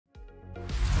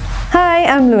Hi,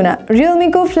 I'm Luna.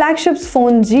 Realme को flagship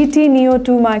phone GT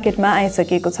Neo2 मार्केटमा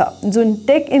आइसकेको छ, जुन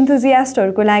टेक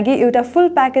इन्थुजियास्टहरुको लागि एउटा फुल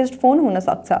प्याकेज्ड फोन हुन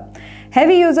सक्छ।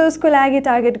 हेभी युजर्सको लागि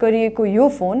टार्गेट गरिएको यो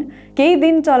फोन केही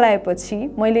दिन चलाएपछि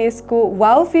मैले यसको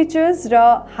वाउ फिचर्स र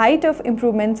हाइट अफ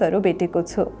इम्प्रुभमेन्ट्सहरु भेटेको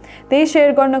छु। त्यही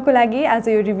शेयर गर्नको लागि आज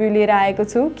यो रिभ्यु लिएर आएको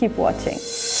छु। Keep watching.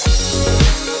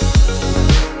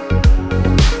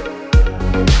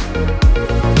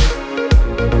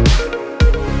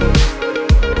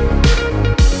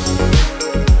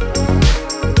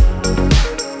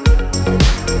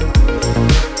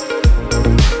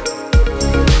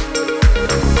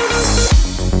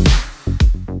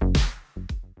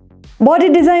 बडी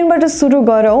डिजाइनबाट सुरु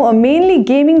गरौँ। मेनली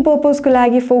गेमिङ पर्पजको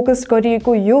लागि फोकस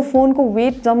गरिएको यो फोनको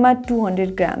वेट जम्मा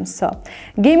 200 ग्राम्स छ।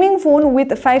 Gaming phone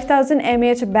with 5000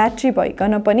 mAh battery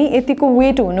भइकन पनि यतिको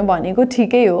वेट हुनु भनेको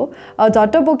ठिकै हो।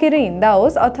 झट्ट बोकेर हिँड्दा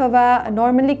होस् अथवा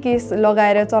नर्मली केस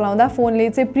लगाएर चलाउँदा फोनले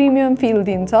चाहिँ प्रिमियम फिल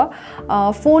दिन्छ।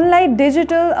 फोनलाई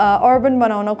डिजिटल अर्बन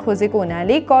बनाउन खोजेको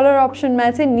हुनाले कलर अप्सनमा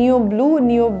चाहिँ नियो ब्लू,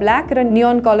 नियो ब्ल्याक र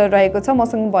नियोन कलर रहेको छ।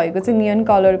 मसँग भएको चाहिँ नियोन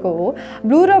कलरको हो।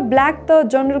 ब्लू र ब्ल्याक त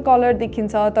जनरल कलर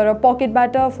देखिन्छ, तर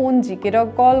पकेटबाट फोन झिकेर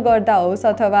कल गर्दा होस्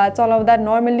अथवा चलाउँदा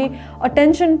नर्मली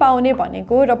अटेन्सन पाउने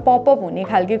भनेको र पपअप हुने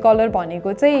खालके कलर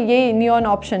भनेको चाहिँ यही नियोन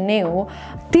अप्सन नै हो।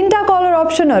 तीनटा कलर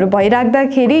अप्सनहरु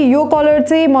भइराख्दाखेरि यो कलर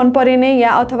चाहिँ मन परेन या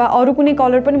अथवा अरु कुनै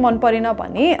कलर पनि मन परेन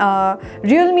भने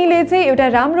रियलमीले चाहिँ एउटा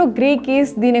राम्रो ग्रे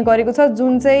केस दिने गरेको छ,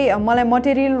 जुन चाहिँ मलाई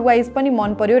मटेरियल वाइज पनि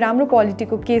मन पर्यो। राम्रो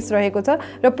क्वालिटीको केस रहेको छ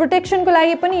र प्रोटेक्सनको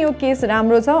लागि पनि यो केस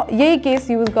राम्रो छ। यही केस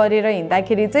युज गरेर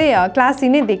हिँड्दाखेरि चाहिँ क्लासी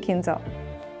नै देखिन्छ।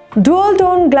 Dual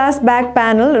tone glass back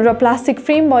panel र प्लास्टिक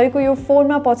फ्रेम भएको यो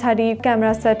फोनमा पछाडि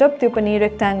क्यामेरा सेटअप त्यो पनि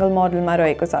रेक्ट्याङ्गल मोडलमा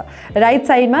रहेको छ। राइट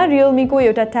साइडमा रियलमीको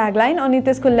एउटा ट्यागलाइन अनि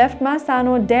त्यसको लेफ्टमा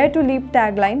सानो डेयर टु लिभ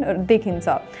ट्यागलाइन देखिन्छ।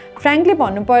 फ्र्याङ्कली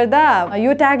भन्नुपर्दा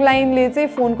यो ट्यागलाइनले चाहिँ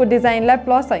फोनको डिजाइनलाई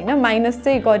प्लस हैन माइनस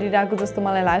चाहिँ गरिरहेको जस्तो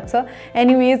मलाई लाग्छ।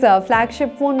 एनीवेज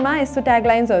फ्ल्यागशिप फोनमा यस्तो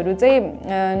ट्यागलाइन्सहरु चाहिँ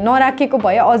नराखेको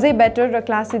भए अझै बेटर र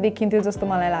क्लासी देखिन्थ्यो जस्तो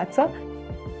मलाई लाग्छ।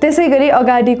 त्यसैगरी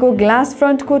अगाडिको ग्लास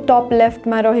फ्रन्टको टप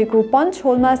लेफ्टमा रहेको पञ्च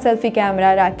होलमा सेल्फी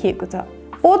क्यामेरा राखिएको छ।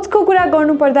 पोर्ट्सको कुरा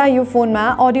गर्नुपर्दा यो फोनमा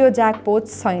अडियो ज्याक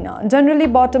पोर्ट्स छैन। जनरली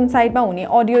बटम साइडमा हुने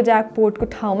अडियो ज्याक पोर्टको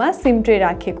ठाउँमा सिम ट्रे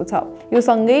राखिएको छ। यो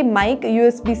सँगै माइक,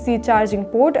 USB-C चार्जिङ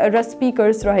पोर्ट र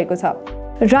स्पिकर्स रहेको छ।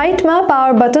 राइटमा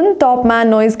पावर बटन, टपमा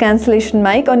नोइज क्यान्सलेसन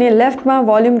माइक अनि लेफ्टमा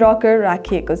भोल्युम रकर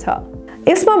राखिएको छ।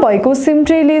 यसमा भएको सिम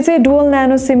ट्रेले चाहिँ डुअल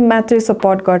न्यानो सिम मात्रै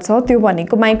सपोर्ट गर्छ। त्यो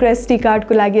भनेको माइक्रो SD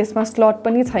कार्डको लागि यसमा स्लट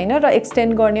पनि छैन र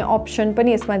एक्सटेन्ड गर्ने अप्सन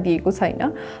पनि यसमा दिएको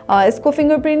छैन। यसको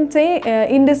फिंगरप्रिन्ट चाहिँ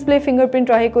इन डिस्प्ले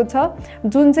फिंगरप्रिन्ट रहेको छ,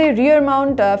 जुन चाहिँ रियर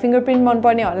माउन्ट फिंगरप्रिन्ट मन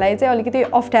पर्नेहरूलाई चाहिँ अलिकति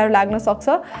अप्ठ्यारो लाग्न सक्छ,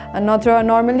 नत्र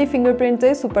नर्मली फिंगरप्रिन्ट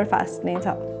चाहिँ सुपर फास्ट नै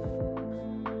छ।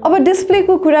 अब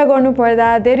डिस्प्लेको कुरा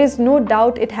गर्नुपर्दा there is no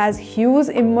doubt it has huge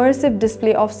immersive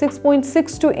display of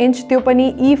 6.62 inch, त्यो पनि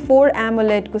E4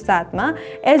 AMOLED को साथमा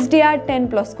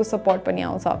HDR10+ को सपोर्ट पनि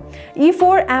आउँछ।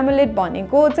 E4 AMOLED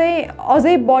भनेको चाहिँ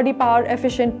अझै बडी पावर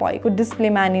एफिसिएन्ट भएको डिस्प्ले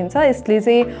मानिन्छ। यसले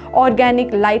चाहिँ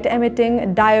organic light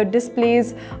emitting diode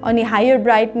displays अनि higher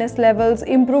brightness levels,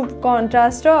 improve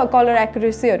contrast र कलर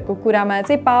एक्युरेसीहरुको कुरामा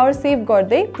चाहिँ पावर सेभ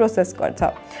गर्दै प्रोसेस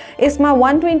गर्छ। यसमा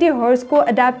 120 हर्ट्ज को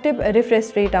एडाप्टिभ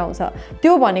रिफ्रेश रेट आउँछ।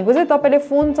 त्यो भनेको चाहिँ तपाईले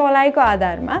फोन चलाएको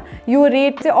आधारमा यो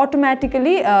रेट चाहिँ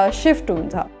अटोमेटिकली शिफ्ट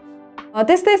हुन्छ।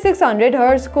 त्यस्तै 600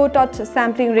 हर्ट्ज को टच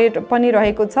स्याम्पलिङ रेट पनि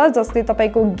रहेको छ, जसले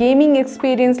तपाईको गेमिङ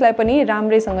एक्सपिरियन्सलाई पनि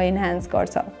राम्रैसँग इन्हान्स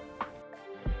गर्छ।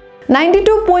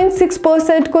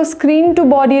 92.6% को स्क्रीन टु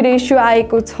बडी रेशियो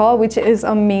आएको छ, which is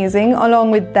amazing.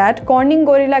 Along with that Corning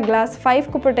gorilla glass 5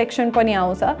 को प्रोटेक्सन पनि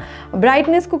आउँछ।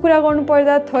 ब्राइटनेसको कुरा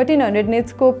गर्नुपर्दा 1300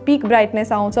 निट्स को पिक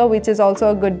ब्राइटनेस आउँछ, which is also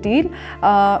a good deal.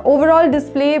 Overall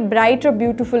display bright र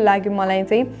ब्युटिफुल लाग्यो मलाई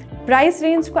चाहिँ। प्राइस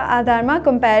रेन्जको आधारमा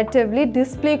कम्पेरिटिभली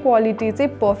डिस्प्ले क्वालिटी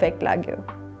चाहिँ पर्फेक्ट लाग्यो।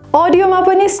 अडियोमा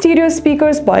पनि स्टिरियो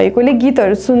स्पिकर्स भएकोले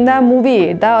गीतहरू सुन्दा, मुभी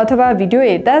हेर्दा अथवा भिडियो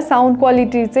हेर्दा साउन्ड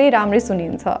क्वालिटी चाहिँ राम्रै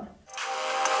सुनिन्छ।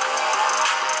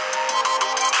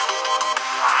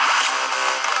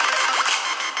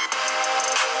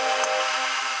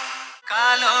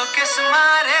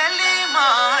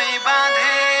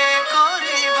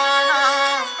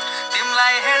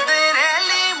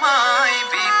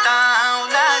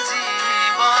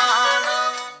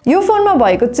 यो फोनमा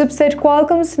भएको chipset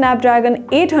Qualcomm Snapdragon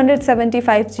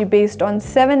 875G based on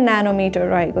 7 नैनोमिटर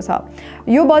रहेको छ।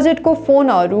 यो बजेटको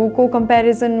फोनहरुको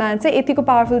कम्पेरिजनमा चाहिँ यतिको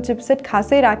पावरफुल चिपसेट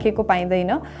खासै राखेको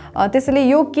पाइँदैन। त्यसैले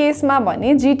यो केसमा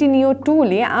भने GT Neo2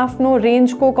 ले आफ्नो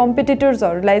रेन्जको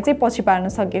कम्पिटिटर्सहरुलाई चाहिँ पछि पार्न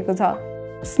सकेको छ।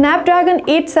 Snapdragon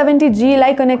 870G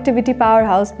लाई कनेक्टिभिटी पावर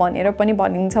हाउस भनेर पनि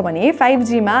भनिन्छ भने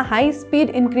 5G मा हाई स्पीड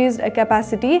इन्क्रिज्ड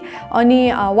क्यापासिटी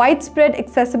अनि वाइड स्प्रेड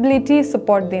एक्सेसिबिलिटी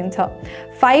सपोर्ट दिन्छ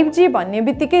 5G भन्ने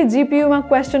बित्तिकै GPU मा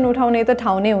क्वेशन उठाउने त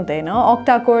ठाउँ नै हुँदैन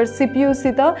octa core CPU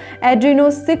सित Adreno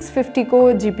 650 को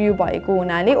GPU भएको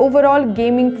हुनाले ओभरअल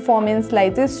गेमिङ परफर्मेन्स लाई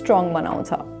चाहिँ स्ट्रङ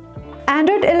बनाउँछ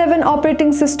Android 11 operating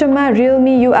system मा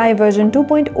Realme UI version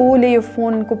 2.0 ले यो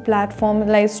फोन को प्लेटफर्म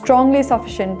लाई स्ट्रङली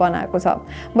सफिशिएन्ट बनाएको छ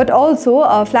बट अल्सो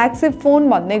फ्ल्यागशिप फोन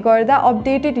भन्ने गर्दा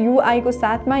अपडेटेड UI को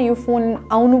साथमा यो फोन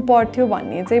आउनु पर्थ्यो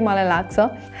भन्ने चाहिँ मलाई लाग्छ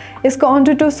यसको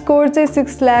AnTuTu स्कोर चाहिँ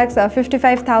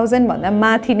 6,55,000 भन्दा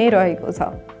माथि नै रहेको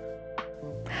छ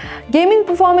गेमिङ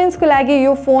परफर्मेन्स को लागि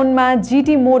यो फोनमा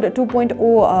GT मोड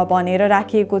 2.0 भनेर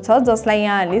राखिएको छ जसलाई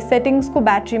यहाँले सेटिंग्स को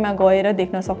ब्याट्रीमा गएर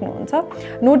देख्न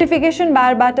सक्नुहुन्छ नोटिफिकेसन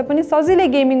बारबाट पनि सजिलै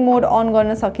गेमिङ मोड अन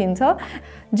गर्न सकिन्छ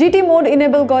GT मोड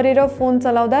इनेबल गरेर फोन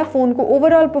चलाउँदा फोनको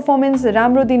ओभरअल परफर्मेन्स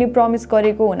राम्रो दिने प्रमिस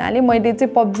गरेको हुनाले मैले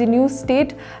चाहिँ PUBG न्यू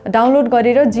स्टेट डाउनलोड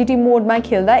गरेर GT मोडमा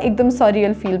खेल्दा एकदम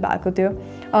सरियल फिल भएको थियो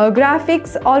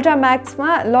ग्राफिक्स अल्ट्रा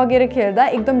म्याक्समा लगेर खेल्दा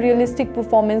एकदम रियलिस्टिक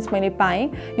परफर्मेन्स मैले पाएँ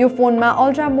यो फोनमा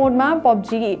अल्ट्रा मोडमा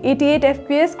PUBG 88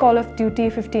 FPS call of duty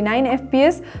 59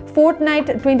 FPS Fortnite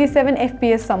 27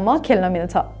 FPS सम्म खेल्न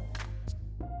मिल्छ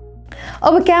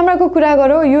अब क्यामेराको कुरा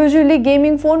गरौँ युजुअली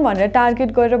गेमिङ फोन भनेर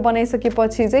टार्गेट गरेर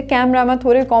बनाइसकेपछि चाहिँ क्यामेरामा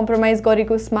थोरै कम्प्रोमाइज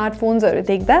गरेको स्मार्टफोन्सहरु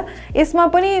देख्दा यसमा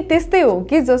पनि त्यस्तै हो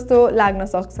कि जस्तो लाग्न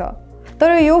सक्छ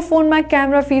तर यो फोनमा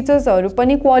क्यामेरा फिचर्सहरु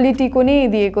पनि क्वालिटीको नै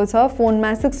दिएको छ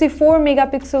फोनमा 64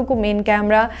 मेगापिक्सल को मेन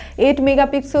क्यामेरा 8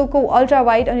 मेगापिक्सल को अल्ट्रा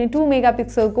वाइड अनि 2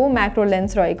 मेगापिक्सल को म्याक्रो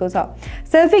लेन्स रहेको छ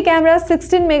सेल्फी क्यामेरा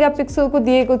 16 मेगापिक्सल को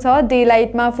दिएको छ डे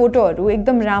लाइटमा फोटोहरु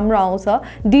एकदम राम्रो आउँछ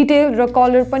डिटेल र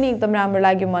कलर पनि एकदम राम्रो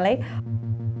लाग्यो मलाई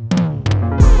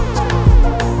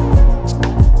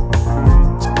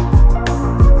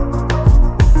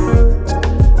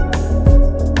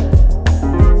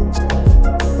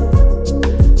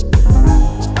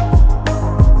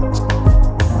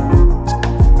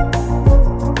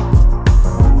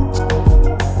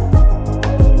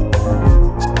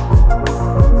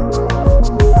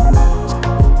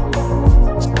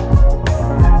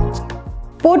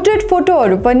पोर्ट्रेट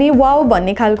फोटोहरु पनि वाउ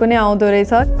भन्ने खालको नै आउँदो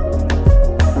रहेछ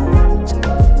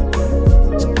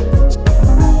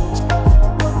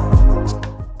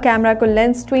क्यामेराको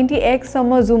लेन्स 20x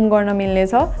सम्म जुम गर्न मिल्ने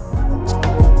छ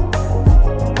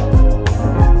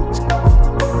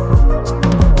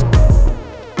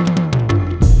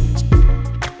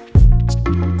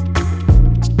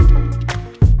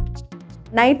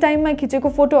नाइट टाइममा खिचेको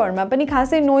फोटोहरुमा पनि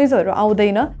खासै नोइजहरु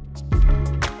आउँदैन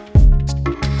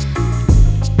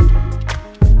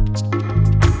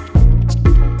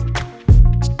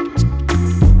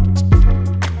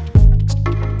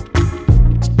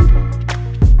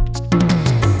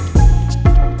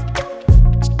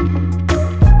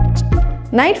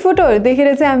नाइट फोटोहरु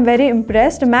देखेर चाहिँ आम भेरी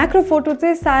इम्प्रेस्ड म्याक्रो फोटो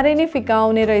चाहिँ सारै नै फिका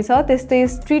आउने रहेछ त्यस्तै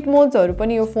स्ट्रीट मोड्सहरु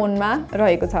पनि यो फोनमा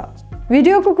रहेको छ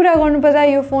भिडियोको कुरा गर्नुपर्दा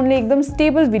यो फोनले एकदम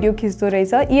स्टेबल भिडियो खिच्दो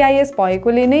रहेछ EIS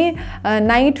भएकोले नै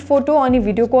नाइट फोटो अनि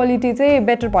भिडियो क्वालिटी चाहिँ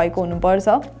बेटर भएको हुनुपर्छ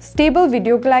स्टेबल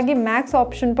भिडियोको लागि म्याक्स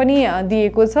अप्सन पनि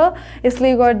दिएको छ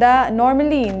यसले गर्दा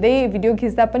नर्मली हिँड्दै भिडियो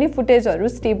खिच्दा पनि फुटेजहरु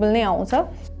स्टेबल नै आउँछ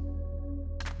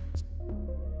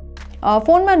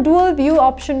फोनमा डुअल भ्यू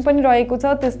अप्सन पनि रहेको छ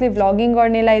त्यसले भ्लगिङ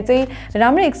गर्नेलाई चाहिँ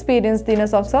राम्रो एक्सपिरियन्स दिन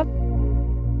सक्छ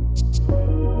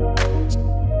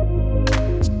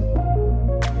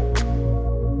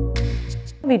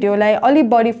भिडियोलाई अलि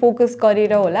बढी फोकस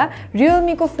गरेर होला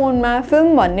Realme को फोनमा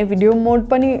फिल्म भन्ने भिडियो मोड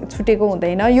पनि छुटेको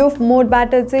हुँदैन यो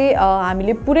मोडबाट चाहिँ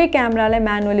हामीले पुरै क्यामेरालाई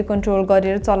म्यानुअली कन्ट्रोल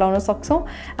गरेर चलाउन सक्छौं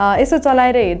यसो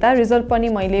चलाएर हेर्दा रिजल्ट पनि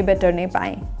मैले बेटर नै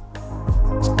पाएँ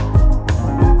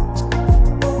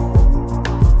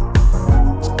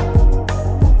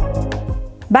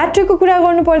ब्याट्री को कुरा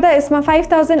गर्नु पर्दा यसमा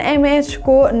 5000 mAh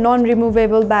को नन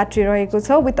रिमुवेबल ब्याट्री रहेको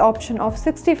छ विथ अप्सन अफ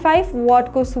 65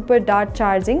 वाट को सुपर डार्ट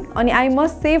चार्जिङ अनि I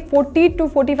must say 40 to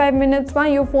 45 minutes मा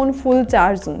यो फोन फुल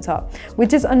चार्ज हुन्छ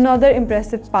which is another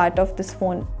impressive part of this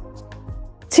phone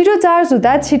छिटो चार्ज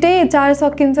हुँदा छिटै चार्ज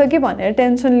सकिन्छ कि भनेर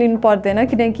टेन्सन लिनु पर्दैन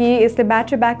किनकि यसले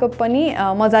ब्याट्री ब्याकअप पनि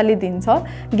मजाले दिन्छ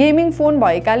गेमिङ फोन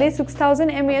भएकाले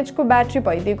 6000 mAh को ब्याट्री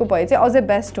भइदिएको भए चाहिँ अझै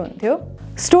बेस्ट हुन्थ्यो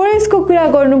स्टोरेज को कुरा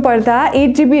गर्नु पर्दा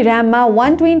 8GB RAM मा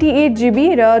 128GB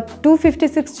र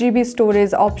 256GB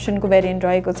स्टोरेज अप्सन को भेरिएन्ट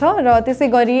रहेको छ र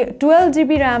त्यसैगरी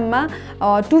 12GB RAM मा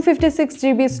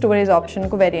 256GB स्टोरेज अप्सन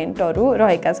को भेरिएन्टहरु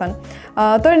रहेका छन्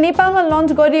तर नेपालमा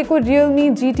लन्च गरिएको Realme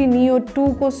GT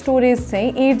Neo2 को स्टोरेज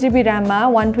चाहिँ 8GB RAM मा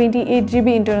 128GB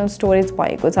इन्टरनल स्टोरेज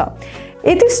भएको छ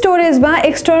यति स्टोरेजमा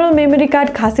एक्सटर्नल मेमोरी कार्ड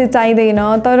खासै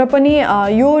चाहिँदैन, तर पनि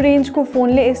यो रेन्जको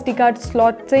फोनले एसडी कार्ड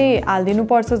स्लट चाहिँ हालिदिनु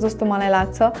पर्छ जस्तो मलाई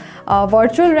लाग्छ।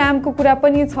 भर्चुअल र्यामको कुरा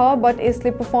पनि छ, बट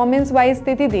यसले परफर्मेन्स वाइज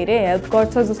त्यति धेरै हेल्प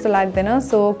गर्छ जस्तो लाग्दैन,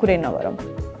 सो कुरै नगरौँ।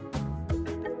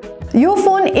 यो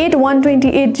फोन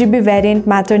 8128GB भ्यारिएन्ट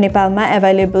मात्र नेपालमा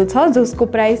एभाइलेबल छ, जसको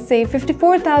प्राइस चाहिँ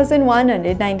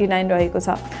 54,199 रहेको छ।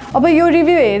 अब यो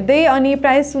रिभ्यू हेर्दै अनि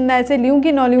प्राइस सुन्दा चाहिँ लिउँ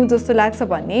कि नलिउँ जस्तो लाग्छ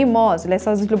भन्ने म हजुरलाई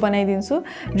सजिलो बनाइदिन्छु।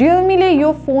 रियलमीले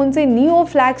यो फोन चाहिँ नियो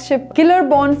फ्ल्यागशिप किलर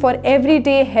बन फर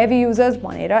एभ्रीडे हेभी युजर्स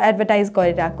भनेर एडभर्टाइज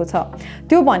गरिरहेको छ।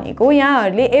 त्यो भनेको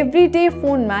यहाँहरूले एभ्रीडे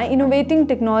फोनमा इनोभेटिङ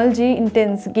टेक्नोलोजी,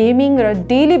 इन्टेन्स गेमिङ र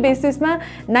डेली बेसिसमा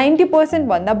 90%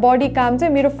 भन्दा बढी काम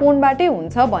चाहिँ मेरो फोनबाटै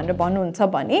हुन्छ भनेर भन्नुहुन्छ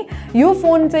भने यो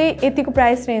फोन चाहिँ यतिको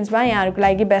प्राइस रेन्जमा यहाँहरूको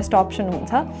लागि बेस्ट अप्सन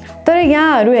हुन्छ। तर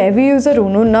यहाँहरू हेभी युजर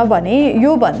हुनुहुन्न भने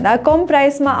यो भन्दा कम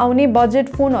प्राइसमा आउने बजेट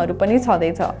फोनहरू पनि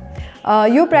छँदैछ।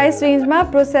 यो प्राइस रेन्जमा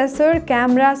प्रोसेसर,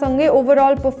 क्यामेरासँगै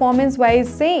ओभरअल परफर्मेन्स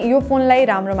वाइज चाहिँ यो फोनलाई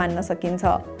राम्रो मान्न सकिन्छ।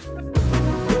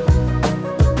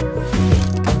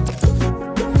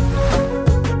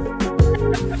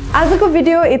 आजको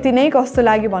भिडियो यति नै, कस्तो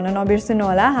लाग्यो भन्न नबिर्सनु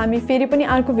होला। हामी फेरि पनि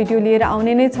अर्को भिडियो लिएर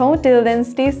आउने नै छौँ। Till then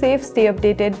stay safe, stay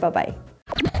updated, bye bye.